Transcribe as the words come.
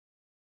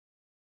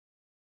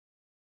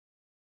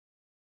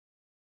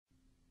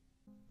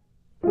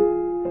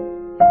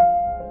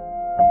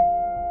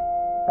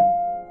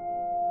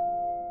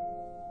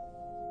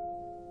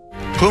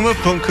Puma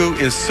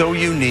Punku is so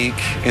unique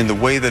in the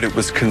way that it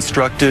was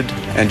constructed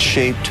and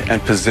shaped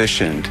and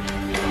positioned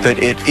that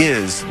it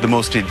is the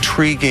most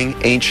intriguing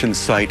ancient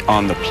site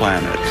on the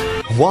planet.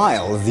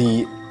 While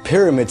the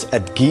pyramids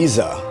at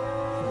Giza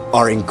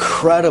are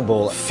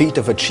incredible feat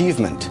of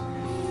achievement,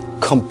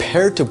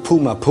 compared to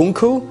Puma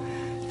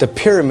Punku, the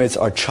pyramids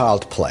are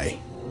child play.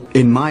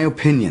 In my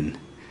opinion,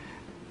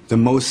 the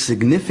most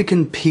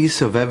significant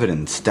piece of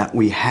evidence that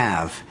we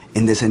have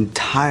in this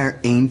entire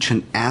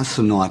ancient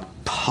astronaut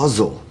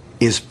puzzle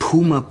is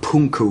Puma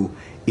Punku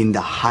in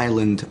the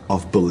highland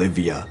of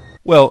Bolivia.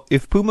 Well,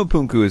 if Puma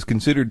Punku is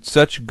considered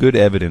such good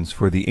evidence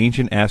for the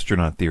ancient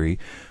astronaut theory,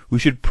 we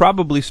should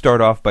probably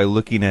start off by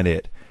looking at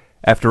it.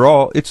 After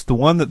all, it's the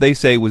one that they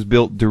say was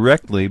built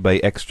directly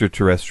by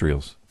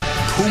extraterrestrials.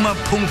 Puma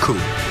Punku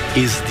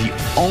is the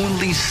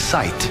only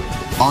site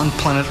on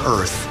planet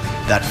Earth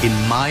that, in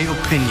my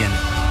opinion,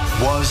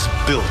 was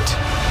built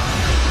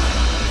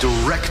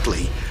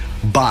directly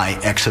by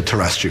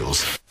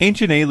extraterrestrials.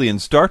 Ancient Alien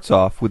starts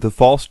off with a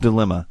false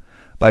dilemma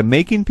by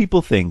making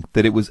people think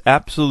that it was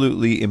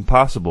absolutely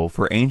impossible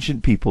for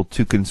ancient people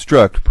to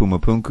construct Puma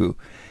Punku,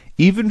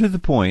 even to the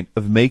point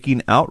of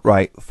making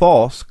outright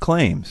false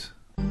claims.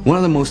 One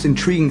of the most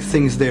intriguing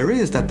things there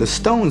is that the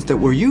stones that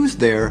were used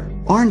there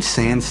aren't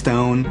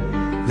sandstone,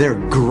 they're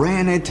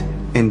granite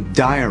and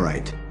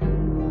diorite.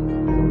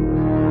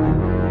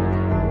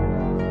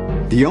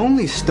 The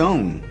only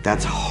stone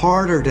that's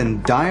harder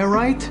than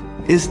diorite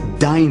is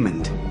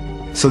diamond.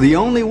 So the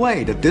only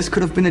way that this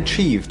could have been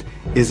achieved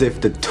is if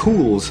the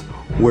tools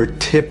were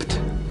tipped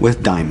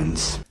with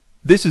diamonds.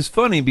 This is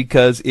funny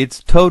because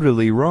it's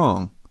totally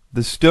wrong.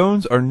 The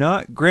stones are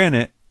not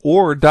granite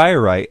or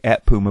diorite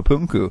at Puma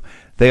Punku.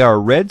 They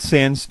are red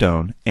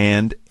sandstone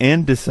and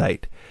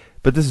andesite.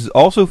 But this is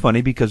also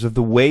funny because of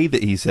the way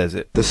that he says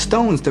it. The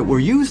stones that were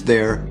used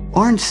there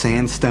aren't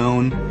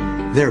sandstone,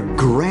 they're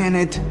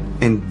granite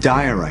and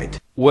diorite.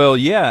 Well,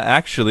 yeah,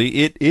 actually,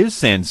 it is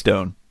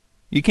sandstone.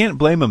 You can't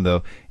blame him,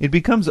 though. It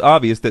becomes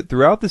obvious that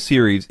throughout the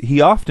series, he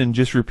often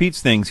just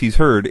repeats things he's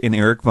heard in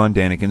Eric von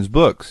Daniken's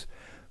books.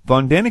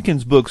 Von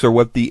Daniken's books are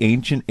what the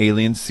Ancient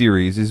Aliens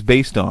series is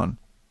based on.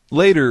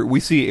 Later,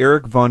 we see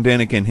Eric von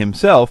Daniken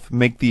himself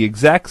make the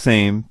exact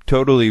same,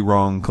 totally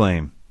wrong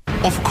claim.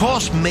 Of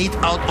course made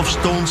out of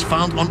stones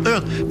found on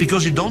Earth,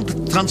 because you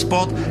don't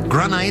transport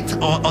granite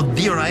or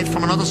diorite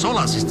from another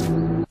solar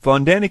system.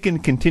 Von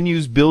Daniken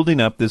continues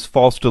building up this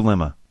false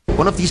dilemma.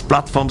 One of these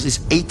platforms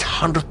is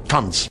 800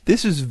 tons.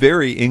 This is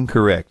very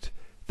incorrect.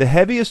 The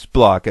heaviest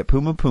block at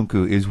Puma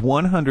Punku is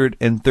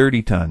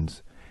 130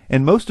 tons,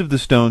 and most of the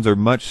stones are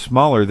much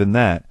smaller than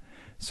that,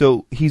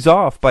 so he's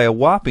off by a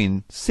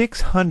whopping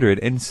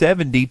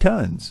 670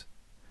 tons.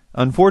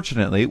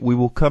 Unfortunately, we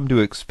will come to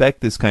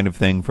expect this kind of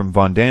thing from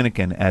von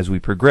Daniken as we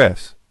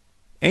progress.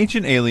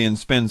 Ancient Alien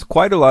spends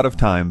quite a lot of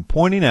time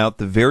pointing out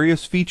the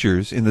various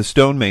features in the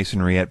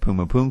stonemasonry at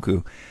Puma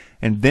Punku,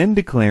 and then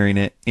declaring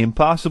it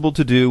impossible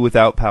to do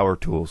without power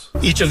tools.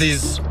 Each of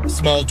these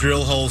small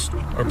drill holes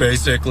are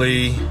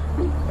basically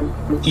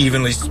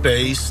evenly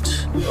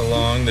spaced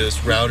along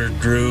this routed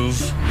groove.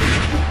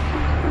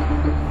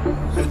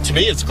 To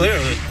me, it's clear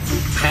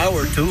that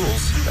power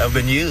tools have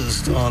been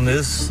used on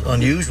this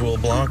unusual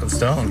block of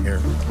stone here.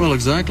 Well,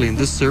 exactly, and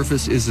this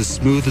surface is as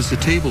smooth as a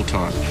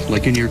tabletop,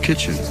 like in your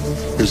kitchen.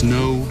 There's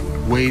no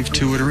wave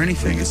to it or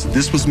anything.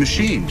 This was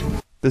machined.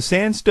 The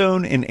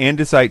sandstone and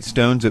andesite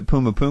stones at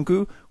Puma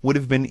Punku would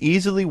have been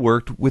easily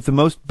worked with the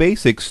most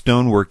basic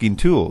stoneworking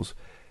tools.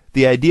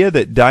 The idea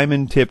that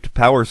diamond-tipped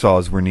power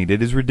saws were needed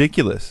is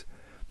ridiculous.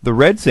 The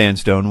red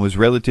sandstone was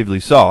relatively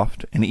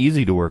soft and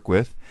easy to work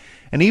with,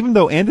 and even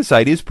though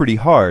andesite is pretty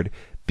hard,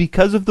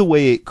 because of the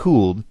way it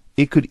cooled,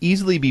 it could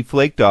easily be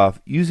flaked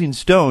off using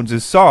stones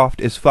as soft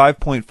as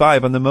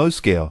 5.5 on the Mohs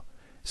scale.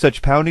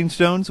 Such pounding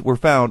stones were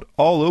found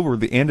all over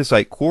the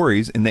andesite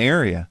quarries in the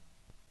area.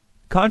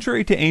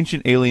 Contrary to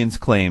Ancient Aliens'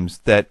 claims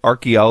that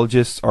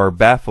archaeologists are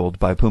baffled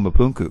by Puma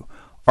Punku,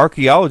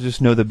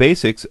 archaeologists know the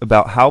basics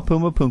about how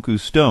Puma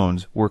Punku's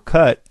stones were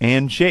cut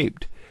and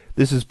shaped.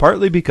 This is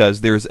partly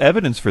because there is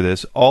evidence for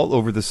this all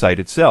over the site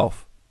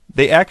itself.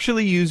 They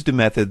actually used a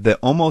method that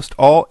almost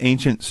all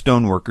ancient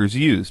stoneworkers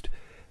used.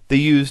 They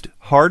used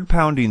hard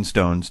pounding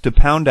stones to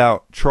pound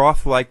out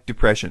trough-like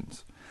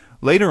depressions.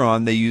 Later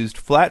on, they used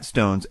flat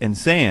stones and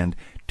sand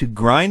to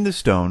grind the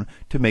stone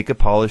to make a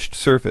polished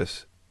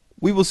surface.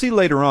 We will see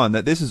later on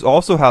that this is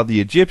also how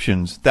the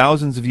Egyptians,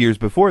 thousands of years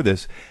before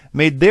this,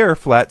 made their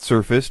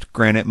flat-surfaced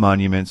granite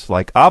monuments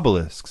like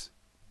obelisks.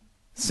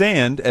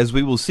 Sand, as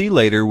we will see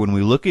later when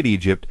we look at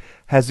Egypt,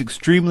 has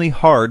extremely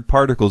hard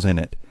particles in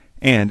it,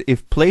 and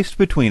if placed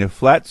between a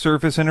flat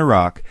surface and a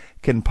rock,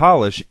 can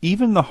polish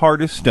even the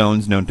hardest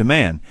stones known to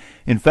man.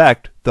 In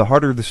fact, the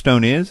harder the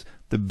stone is,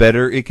 the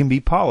better it can be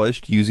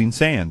polished using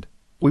sand.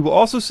 We will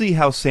also see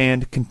how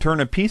sand can turn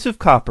a piece of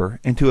copper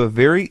into a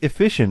very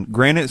efficient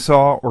granite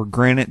saw or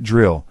granite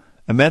drill,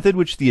 a method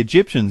which the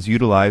Egyptians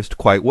utilized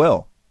quite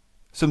well.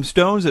 Some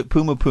stones at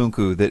Puma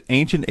Punku that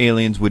Ancient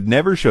Aliens would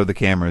never show the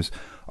cameras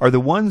are the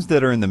ones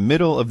that are in the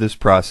middle of this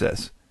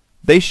process.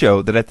 They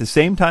show that at the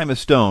same time a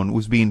stone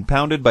was being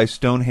pounded by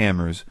stone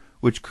hammers,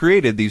 which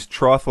created these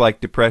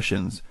trough-like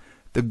depressions,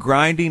 the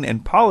grinding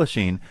and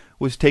polishing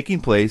was taking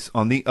place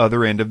on the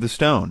other end of the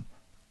stone.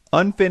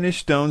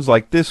 Unfinished stones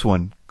like this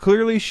one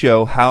clearly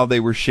show how they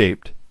were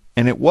shaped,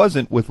 and it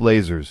wasn't with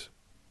lasers.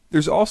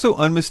 There's also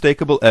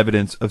unmistakable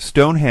evidence of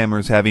stone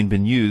hammers having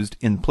been used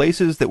in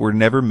places that were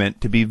never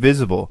meant to be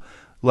visible,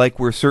 like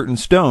where certain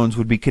stones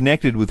would be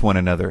connected with one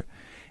another.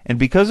 And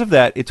because of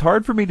that, it's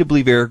hard for me to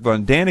believe Eric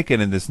von Daniken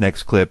in this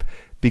next clip,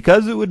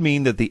 because it would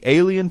mean that the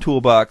alien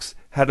toolbox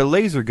had a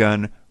laser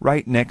gun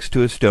right next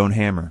to a stone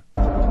hammer.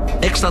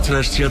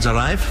 Extraterrestrials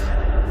arrive,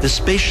 the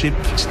spaceship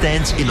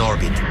stands in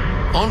orbit.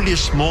 Only a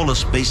smaller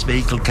space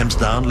vehicle comes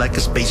down like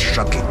a space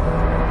shuttle.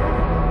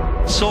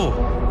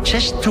 So,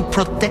 just to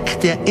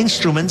protect their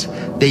instruments,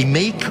 they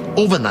make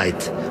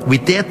overnight,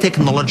 with their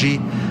technology,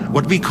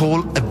 what we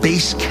call a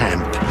base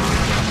camp.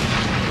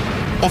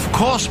 Of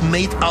course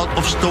made out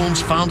of stones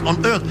found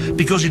on Earth,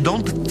 because you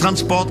don't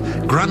transport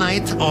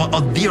granite or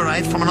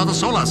diorite from another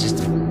solar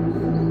system.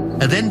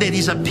 And then they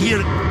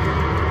disappear.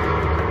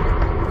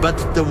 But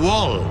the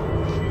wall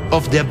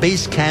of their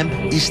base camp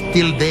is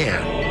still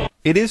there.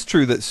 It is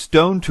true that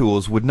stone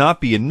tools would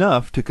not be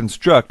enough to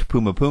construct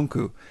Puma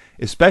Punku,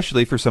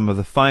 especially for some of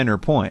the finer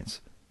points.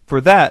 For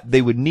that,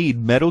 they would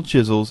need metal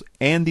chisels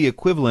and the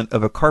equivalent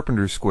of a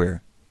carpenter's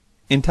square.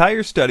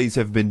 Entire studies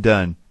have been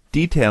done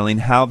detailing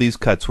how these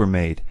cuts were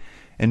made,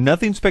 and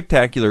nothing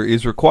spectacular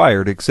is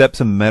required except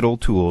some metal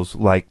tools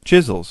like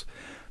chisels.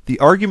 The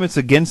arguments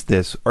against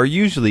this are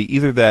usually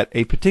either that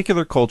a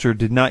particular culture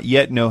did not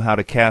yet know how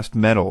to cast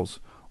metals,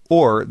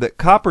 or that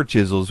copper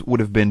chisels would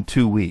have been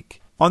too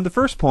weak. On the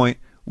first point,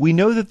 we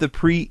know that the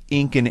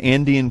pre-Incan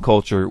Andean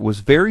culture was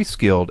very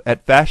skilled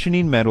at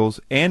fashioning metals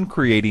and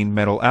creating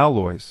metal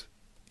alloys.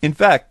 In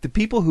fact, the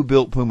people who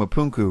built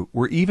Pumapunku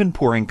were even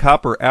pouring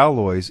copper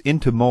alloys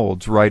into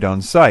molds right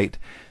on site,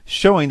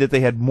 showing that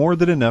they had more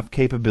than enough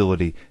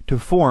capability to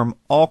form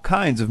all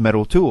kinds of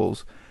metal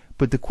tools.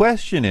 But the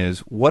question is,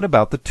 what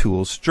about the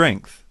tool's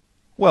strength?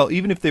 Well,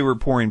 even if they were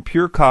pouring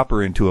pure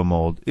copper into a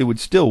mold, it would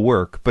still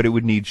work, but it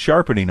would need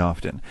sharpening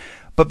often.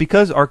 But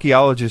because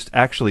archaeologists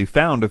actually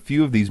found a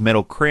few of these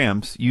metal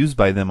cramps used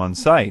by them on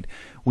site,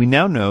 we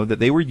now know that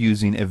they were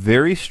using a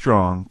very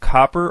strong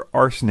copper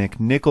arsenic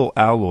nickel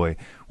alloy,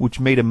 which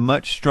made a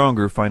much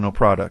stronger final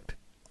product.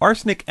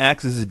 Arsenic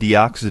acts as a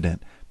deoxidant,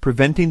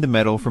 preventing the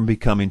metal from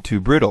becoming too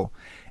brittle,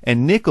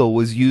 and nickel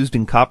was used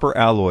in copper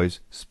alloys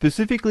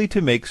specifically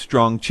to make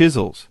strong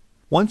chisels.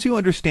 Once you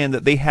understand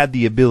that they had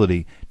the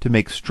ability to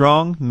make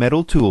strong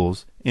metal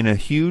tools in a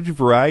huge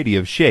variety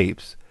of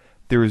shapes,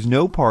 there is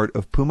no part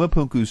of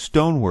Pumapunku's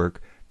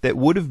stonework that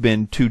would have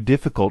been too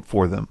difficult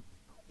for them.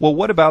 Well,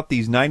 what about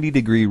these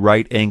 90-degree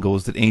right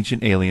angles that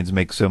ancient aliens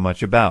make so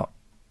much about?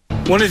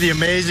 One of the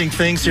amazing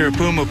things here at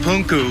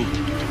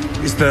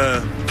Pumapunku is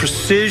the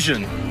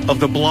precision of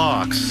the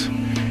blocks.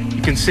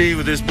 You can see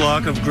with this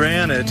block of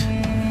granite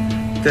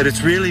that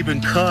it's really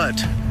been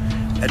cut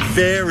at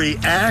very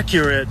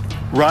accurate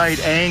right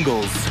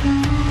angles.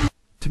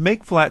 To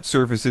make flat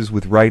surfaces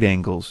with right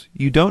angles,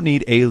 you don't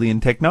need alien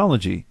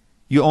technology.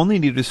 You only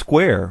need a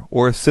square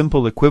or a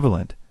simple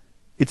equivalent.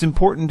 It's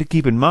important to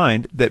keep in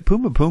mind that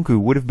Pumapunku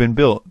would have been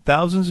built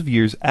thousands of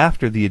years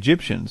after the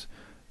Egyptians,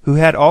 who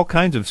had all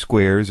kinds of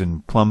squares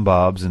and plumb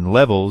bobs and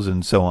levels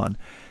and so on.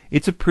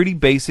 It's a pretty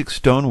basic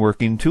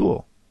stoneworking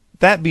tool.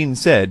 That being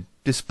said,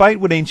 despite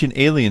what Ancient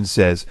Aliens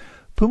says,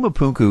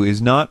 Pumapunku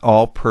is not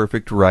all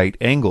perfect right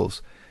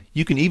angles.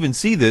 You can even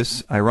see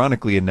this,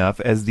 ironically enough,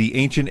 as the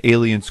Ancient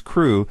Aliens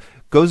crew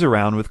goes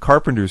around with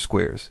carpenter's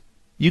squares.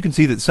 You can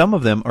see that some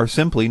of them are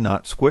simply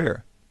not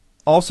square.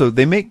 Also,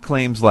 they make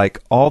claims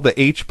like all the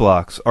H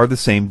blocks are the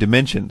same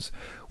dimensions,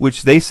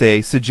 which they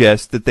say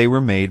suggests that they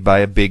were made by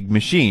a big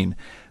machine.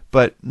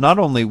 But not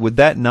only would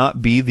that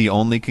not be the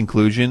only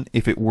conclusion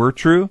if it were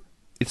true,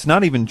 it's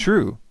not even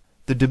true.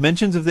 The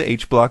dimensions of the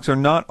H blocks are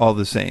not all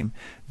the same,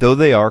 though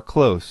they are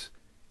close.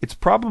 It's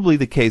probably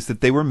the case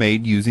that they were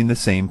made using the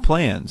same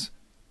plans.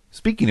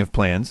 Speaking of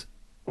plans,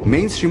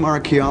 mainstream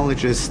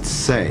archaeologists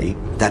say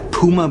that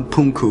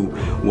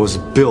Pumapunku was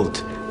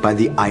built by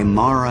the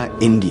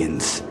Aymara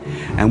Indians.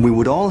 And we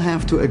would all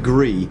have to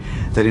agree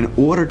that in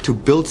order to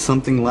build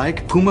something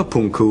like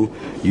Pumapunku,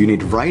 you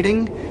need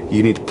writing,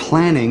 you need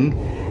planning,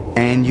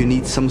 and you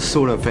need some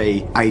sort of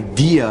a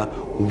idea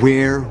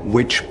where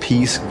which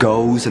piece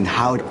goes and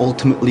how it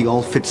ultimately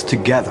all fits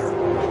together.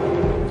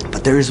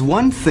 But there is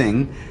one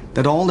thing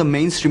that all the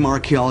mainstream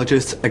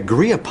archaeologists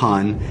agree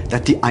upon,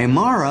 that the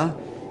Aymara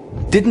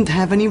didn't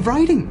have any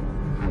writing.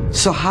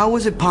 So how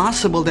is it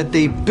possible that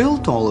they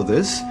built all of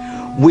this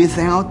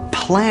without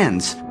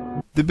plans?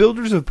 the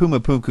builders of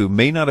Pumapunku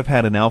may not have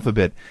had an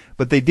alphabet,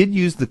 but they did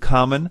use the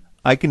common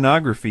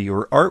iconography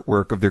or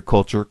artwork of their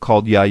culture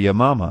called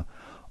Yayamama.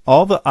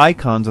 All the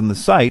icons on the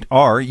site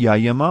are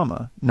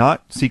Yayamama,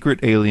 not secret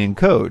alien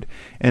code,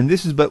 and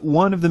this is but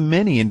one of the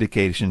many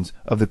indications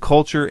of the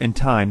culture and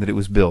time that it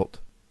was built.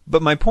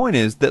 But my point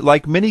is that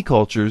like many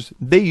cultures,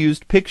 they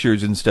used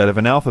pictures instead of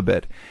an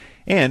alphabet.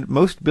 And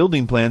most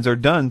building plans are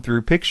done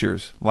through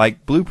pictures,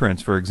 like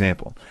blueprints, for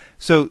example.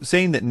 So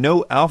saying that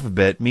no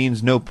alphabet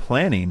means no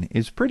planning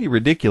is pretty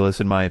ridiculous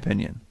in my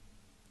opinion.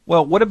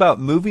 Well, what about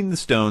moving the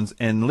stones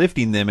and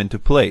lifting them into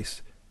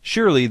place?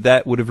 Surely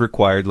that would have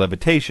required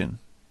levitation.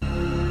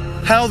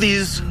 How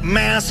these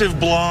massive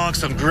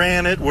blocks of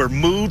granite were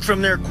moved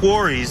from their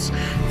quarries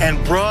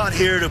and brought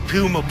here to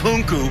Puma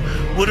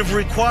Punku would have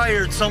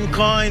required some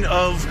kind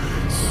of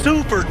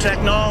super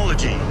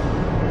technology.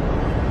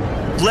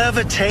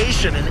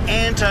 Levitation and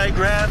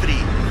anti-gravity.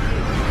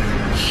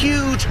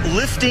 Huge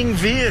lifting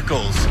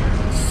vehicles.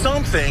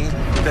 Something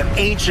that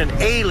ancient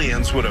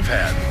aliens would have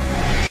had.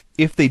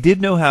 If they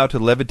did know how to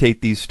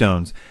levitate these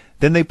stones,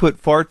 then they put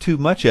far too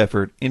much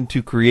effort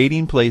into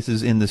creating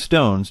places in the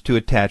stones to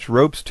attach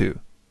ropes to.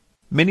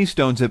 Many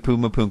stones at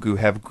Puma Punku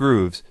have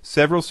grooves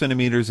several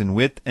centimeters in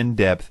width and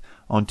depth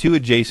on two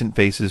adjacent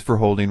faces for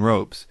holding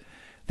ropes.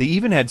 They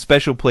even had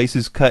special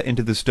places cut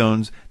into the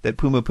stones that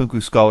Puma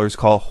Punku scholars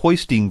call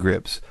hoisting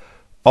grips,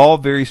 all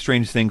very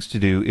strange things to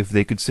do if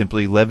they could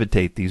simply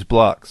levitate these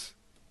blocks.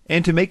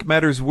 And to make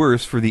matters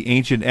worse for the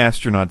ancient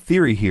astronaut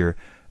theory here,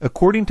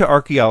 according to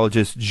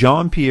archaeologist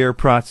Jean-Pierre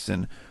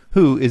Pratzen,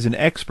 who is an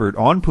expert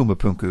on Puma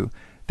Punku,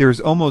 there is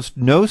almost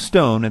no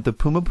stone at the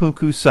Puma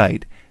Punku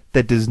site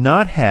that does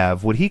not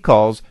have what he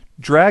calls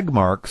drag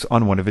marks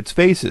on one of its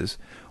faces,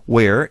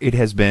 where it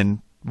has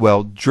been,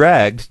 well,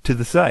 dragged to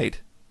the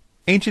site.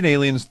 Ancient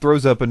Aliens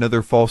throws up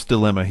another false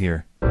dilemma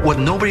here. What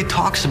nobody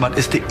talks about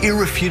is the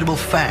irrefutable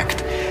fact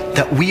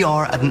that we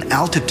are at an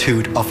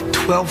altitude of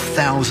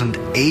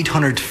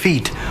 12,800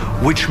 feet,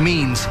 which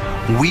means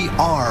we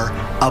are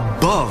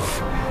above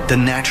the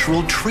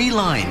natural tree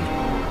line.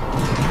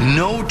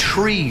 No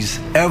trees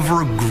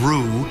ever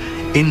grew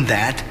in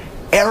that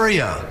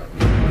area,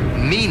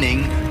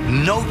 meaning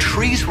no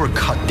trees were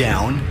cut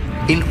down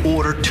in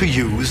order to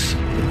use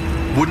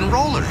wooden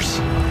rollers.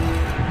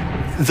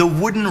 The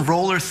wooden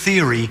roller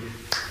theory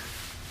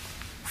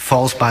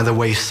falls by the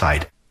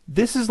wayside.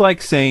 This is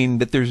like saying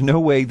that there's no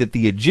way that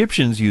the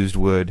Egyptians used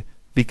wood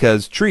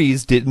because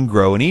trees didn't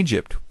grow in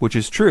Egypt, which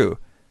is true.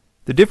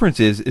 The difference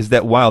is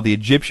that while the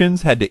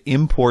Egyptians had to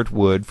import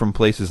wood from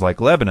places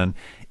like Lebanon,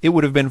 it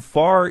would have been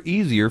far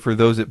easier for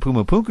those at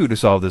Puma Punku to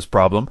solve this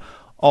problem.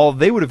 All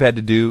they would have had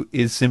to do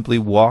is simply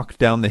walk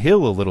down the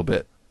hill a little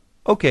bit.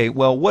 Okay,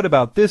 well, what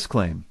about this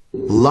claim?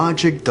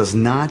 Logic does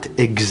not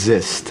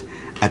exist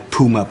at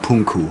Puma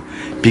Punku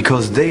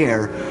because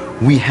there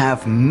we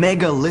have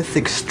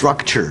megalithic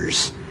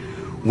structures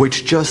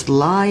which just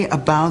lie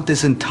about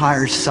this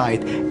entire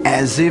site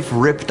as if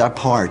ripped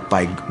apart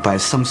by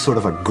some sort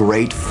of a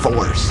great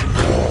force.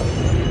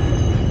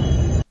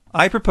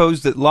 I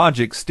propose that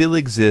logic still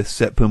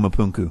exists at Puma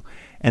Punku,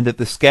 and that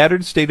the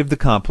scattered state of the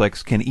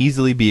complex can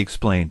easily be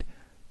explained.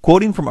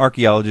 Quoting from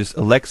archaeologist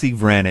Alexei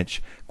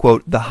Vranich,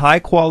 quote, "The high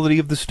quality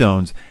of the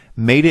stones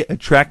made it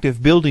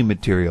attractive building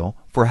material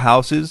for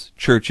houses,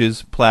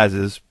 churches,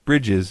 plazas,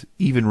 bridges,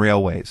 even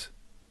railways."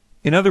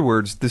 In other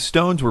words, the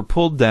stones were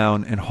pulled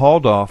down and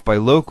hauled off by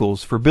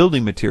locals for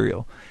building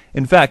material.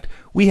 In fact,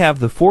 we have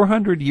the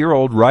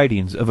 400-year-old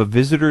writings of a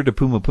visitor to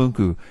Puma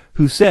Punku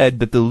who said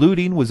that the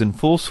looting was in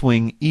full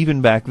swing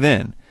even back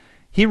then.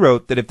 He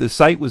wrote that if the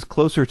site was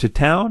closer to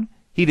town,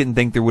 he didn't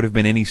think there would have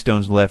been any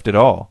stones left at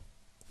all.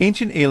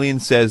 Ancient Alien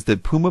says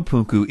that Puma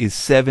Punku is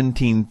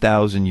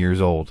 17,000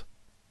 years old.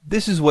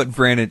 This is what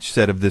Vranich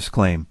said of this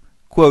claim.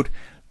 Quote,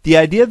 "The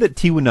idea that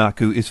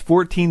Tiwanaku is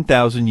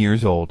 14,000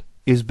 years old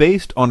is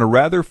based on a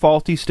rather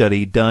faulty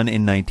study done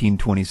in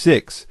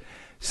 1926.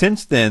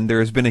 Since then, there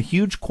has been a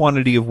huge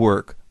quantity of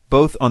work,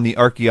 both on the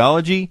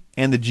archaeology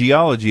and the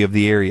geology of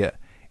the area,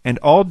 and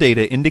all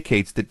data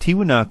indicates that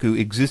Tiwanaku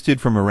existed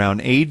from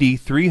around AD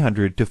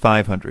 300 to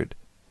 500.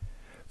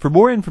 For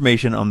more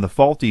information on the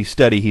faulty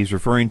study he's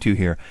referring to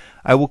here,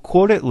 I will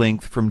quote at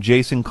length from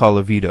Jason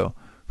Colavito,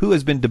 who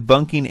has been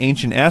debunking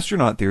ancient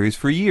astronaut theories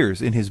for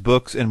years in his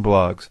books and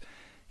blogs.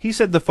 He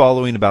said the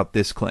following about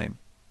this claim.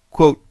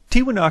 Quote,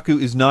 "Tiwanaku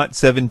is not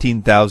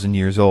 17,000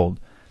 years old.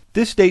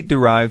 This date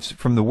derives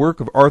from the work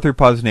of Arthur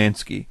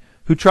Poznański,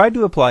 who tried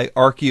to apply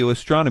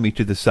archaeoastronomy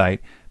to the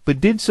site,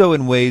 but did so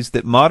in ways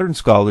that modern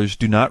scholars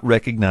do not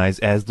recognize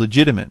as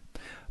legitimate.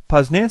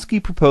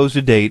 Poznański proposed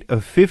a date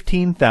of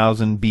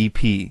 15,000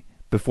 BP,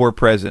 before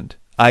present,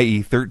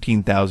 i.e.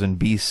 13,000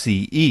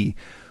 BCE,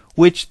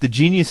 which the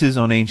geniuses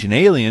on Ancient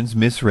Aliens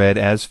misread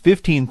as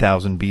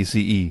 15,000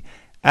 BCE,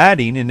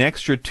 adding an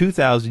extra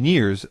 2,000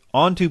 years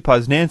onto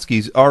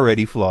Poznański's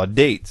already flawed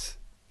dates.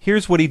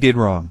 Here's what he did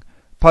wrong.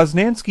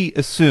 Poznański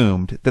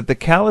assumed that the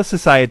Kala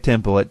Sasaya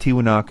temple at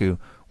Tiwanaku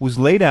was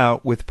laid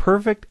out with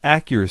perfect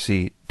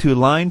accuracy to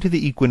align to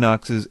the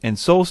equinoxes and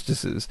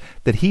solstices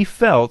that he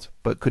felt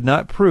but could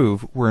not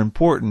prove were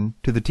important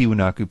to the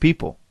Tiwanaku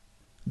people.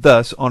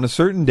 Thus, on a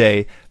certain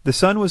day, the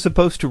sun was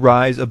supposed to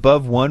rise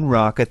above one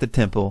rock at the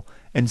temple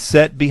and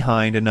set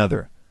behind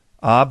another.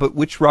 Ah, but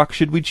which rock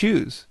should we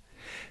choose?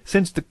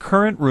 Since the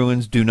current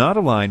ruins do not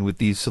align with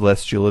these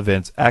celestial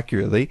events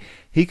accurately,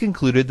 he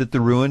concluded that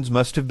the ruins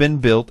must have been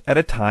built at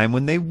a time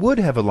when they would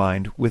have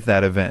aligned with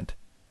that event.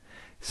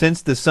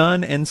 Since the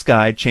sun and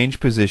sky change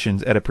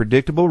positions at a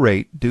predictable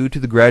rate due to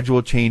the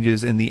gradual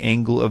changes in the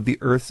angle of the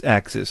Earth's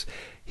axis,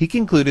 he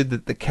concluded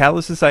that the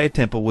Kalasasaya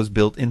temple was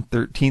built in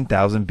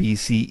 13,000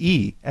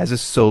 BCE as a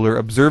solar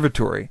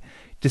observatory,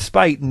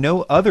 despite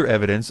no other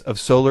evidence of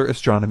solar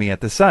astronomy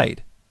at the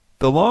site.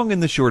 The long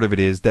and the short of it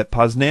is that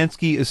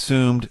Poznański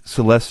assumed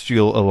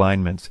celestial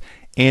alignments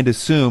and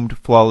assumed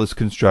flawless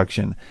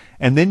construction,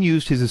 and then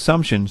used his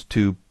assumptions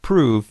to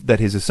prove that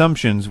his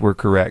assumptions were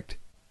correct.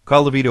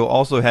 Colavito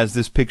also has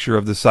this picture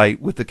of the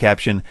site with the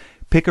caption,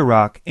 "Pick a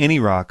rock, any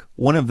rock,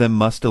 one of them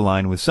must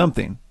align with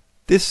something."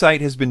 This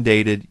site has been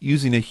dated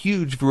using a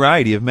huge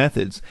variety of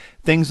methods,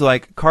 things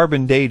like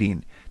carbon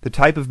dating, the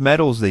type of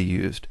metals they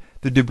used,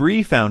 the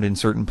debris found in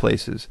certain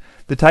places,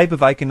 the type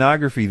of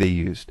iconography they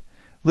used.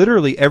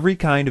 Literally every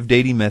kind of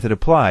dating method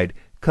applied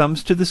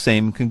comes to the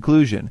same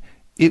conclusion.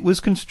 It was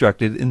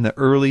constructed in the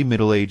early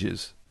Middle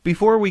Ages.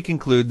 Before we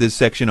conclude this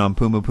section on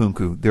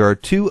Pumapunku, there are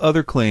two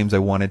other claims I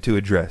wanted to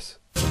address.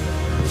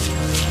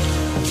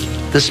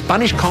 The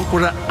Spanish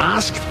conqueror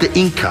asked the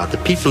Inca, the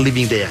people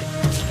living there,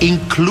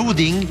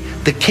 including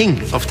the king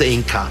of the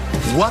Inca,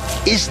 "What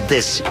is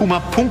this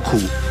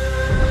Pumapunku?"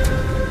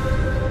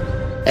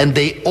 And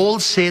they all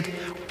said,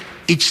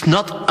 "It's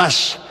not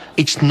us.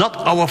 It's not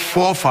our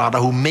forefather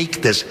who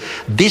make this.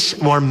 This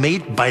were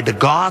made by the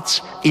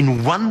gods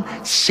in one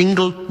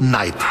single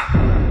night."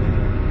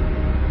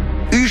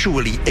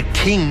 Usually a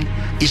king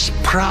is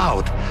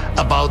proud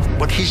about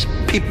what his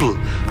people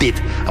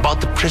did,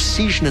 about the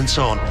precision and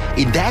so on.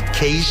 In that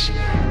case,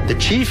 the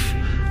chief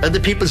and the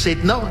people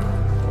said, "No,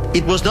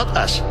 it was not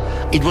us.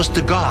 It was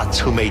the gods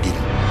who made it."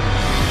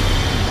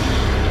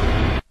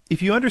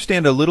 If you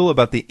understand a little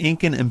about the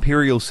Incan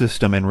imperial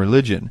system and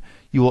religion,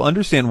 you will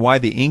understand why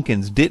the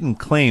Incans didn't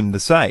claim the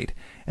site,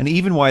 and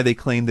even why they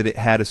claimed that it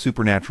had a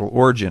supernatural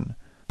origin.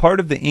 Part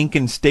of the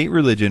Incan state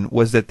religion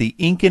was that the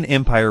Incan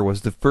Empire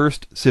was the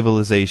first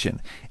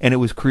civilization, and it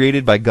was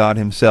created by God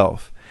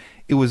himself.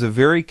 It was a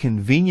very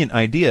convenient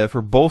idea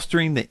for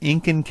bolstering the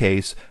Incan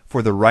case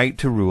for the right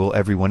to rule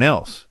everyone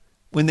else.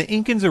 When the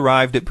Incans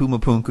arrived at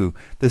Pumapunku,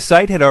 the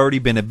site had already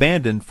been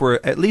abandoned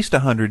for at least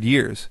 100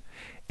 years.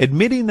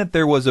 Admitting that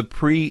there was a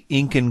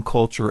pre-Incan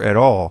culture at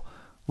all,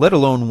 let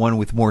alone one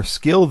with more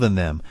skill than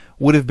them,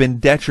 would have been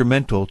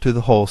detrimental to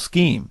the whole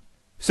scheme.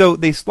 So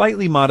they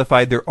slightly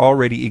modified their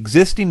already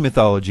existing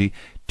mythology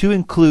to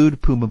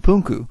include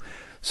Pumapunku.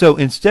 So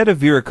instead of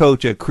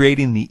Viracocha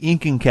creating the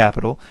Incan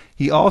capital,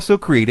 he also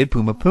created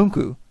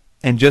Pumapunku.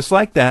 And just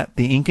like that,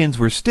 the Incans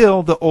were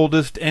still the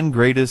oldest and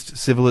greatest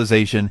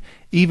civilization,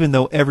 even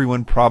though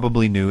everyone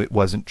probably knew it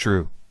wasn't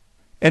true.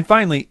 And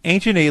finally,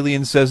 Ancient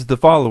Aliens says the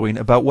following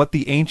about what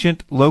the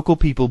ancient local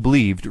people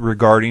believed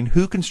regarding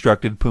who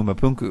constructed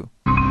Pumapunku.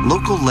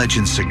 Local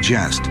legends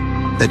suggest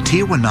that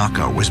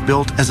Tiahuanaco was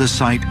built as a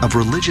site of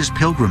religious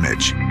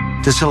pilgrimage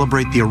to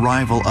celebrate the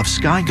arrival of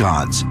sky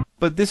gods.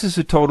 But this is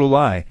a total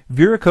lie.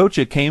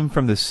 Viracocha came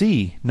from the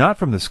sea, not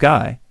from the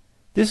sky.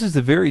 This is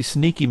a very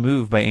sneaky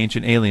move by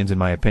Ancient Aliens in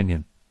my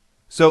opinion.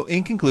 So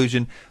in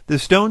conclusion, the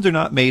stones are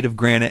not made of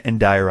granite and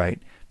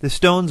diorite. The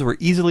stones were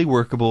easily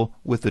workable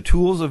with the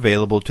tools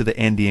available to the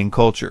Andean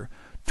culture,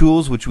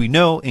 tools which we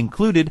know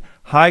included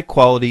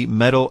high-quality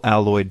metal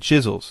alloyed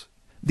chisels.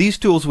 These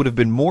tools would have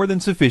been more than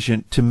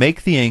sufficient to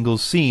make the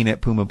angles seen at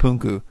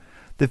Pumapunku.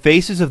 The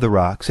faces of the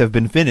rocks have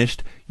been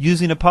finished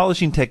using a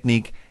polishing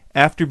technique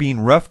after being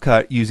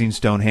rough-cut using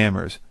stone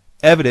hammers,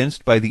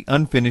 evidenced by the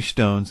unfinished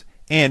stones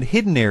and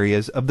hidden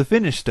areas of the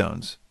finished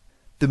stones.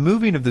 The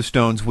moving of the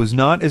stones was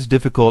not as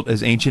difficult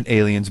as Ancient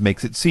Aliens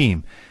makes it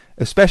seem,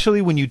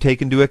 especially when you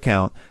take into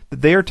account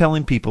that they are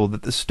telling people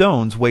that the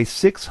stones weigh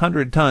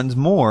 600 tons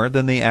more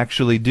than they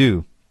actually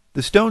do.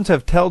 The stones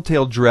have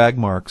telltale drag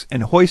marks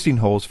and hoisting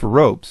holes for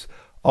ropes,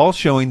 all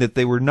showing that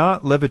they were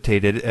not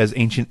levitated as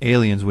Ancient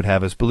Aliens would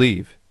have us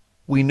believe.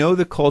 We know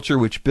the culture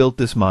which built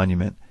this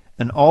monument,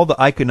 and all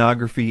the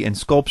iconography and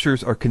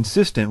sculptures are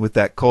consistent with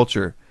that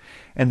culture,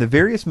 and the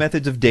various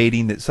methods of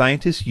dating that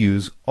scientists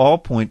use all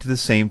point to the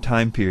same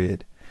time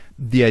period.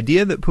 The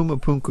idea that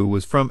Pumapunku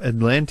was from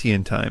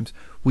Atlantean times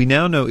we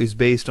now know is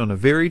based on a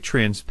very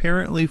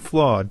transparently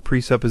flawed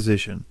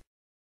presupposition.